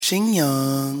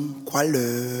Xinjiang,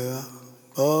 Kuala,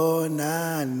 bonne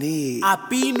année.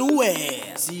 Happy New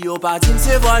Year. Si yo pas dit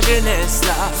c'est voir jeunesse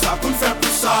là. Ça pour faire pour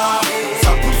ça, ça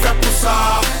pour faire pour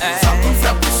ça, ça pour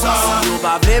faire pour ça. Si yo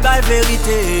pas vrai la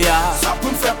vérité ya. Ça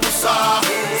pour faire pour ça,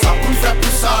 ça pour faire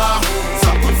pour ça,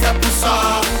 ça pour faire pour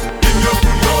ça. Yo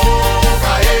kuyo,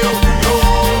 kae yo kuyo,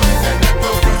 internet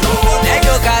yo kuyo. Nèg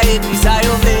yo ka écrit ça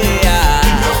yo vle ya.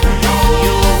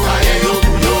 Yo kae yo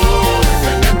kuyo,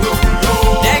 internet yo kuyo.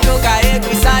 Nèg yo ka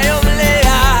écrit ça yo vle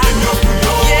ya.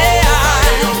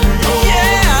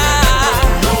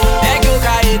 Nèg yo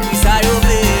ka écrit ça yo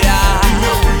vle ya.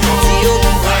 Si yo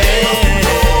comprend.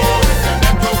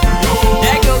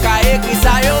 Nèg yo ka écrit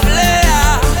ça yo vle ya.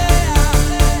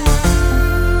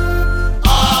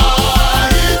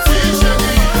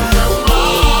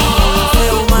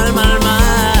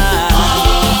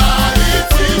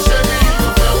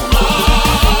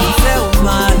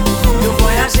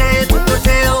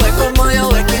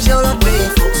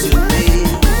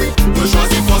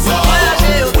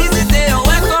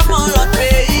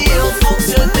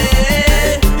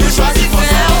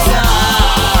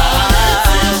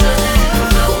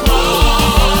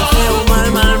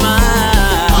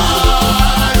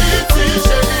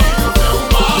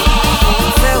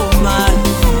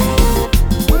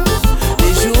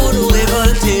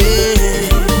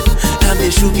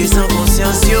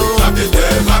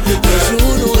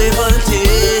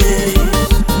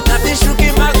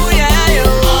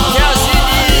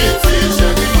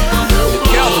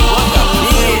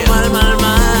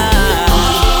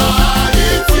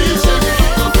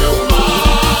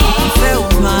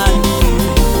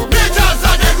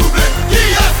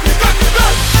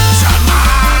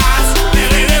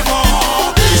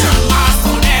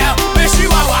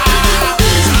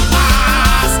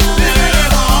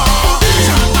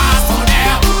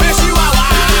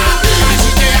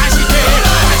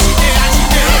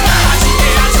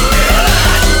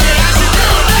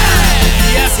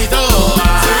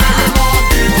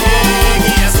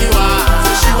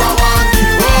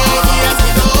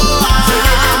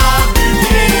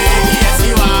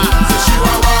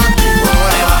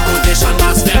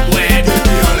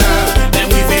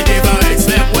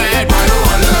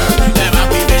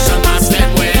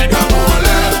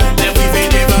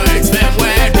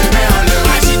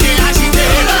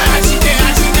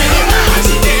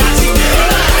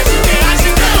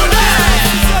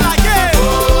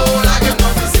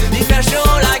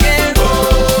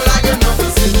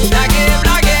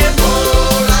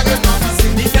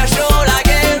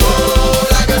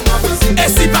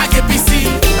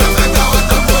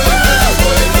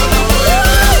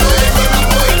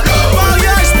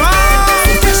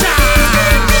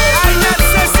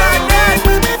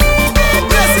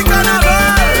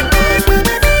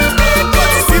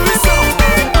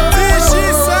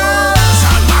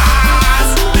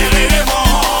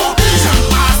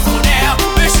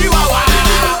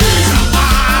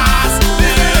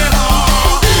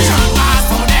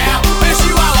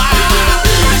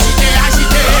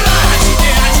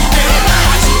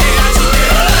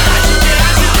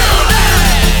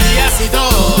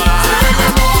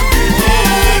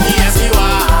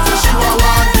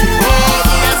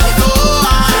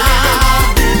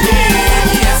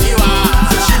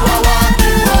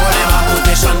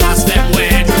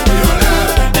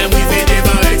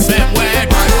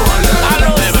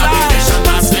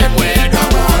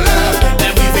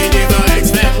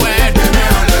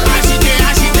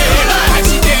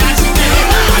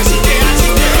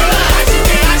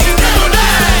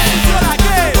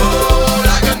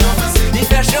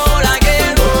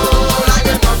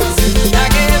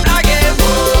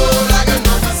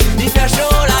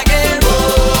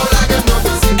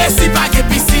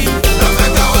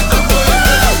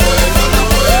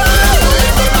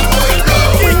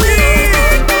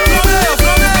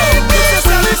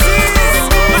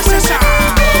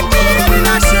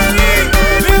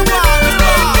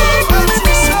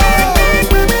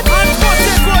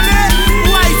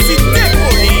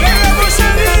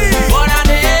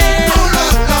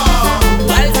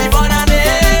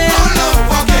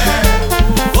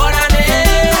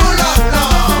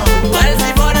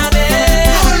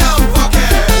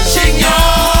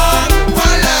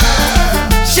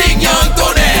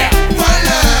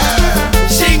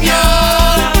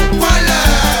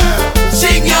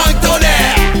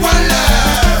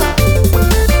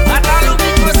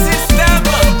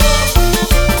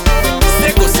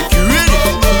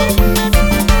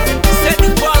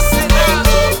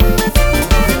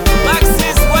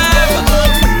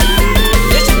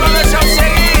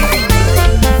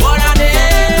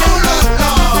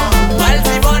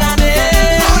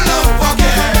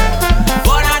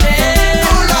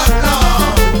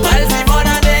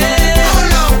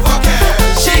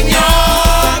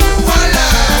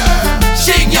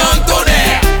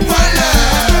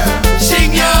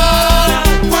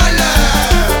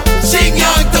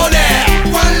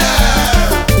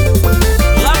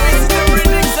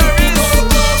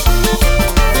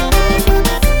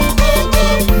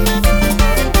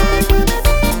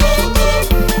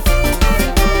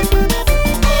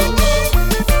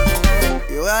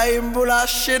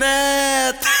 enchaîner.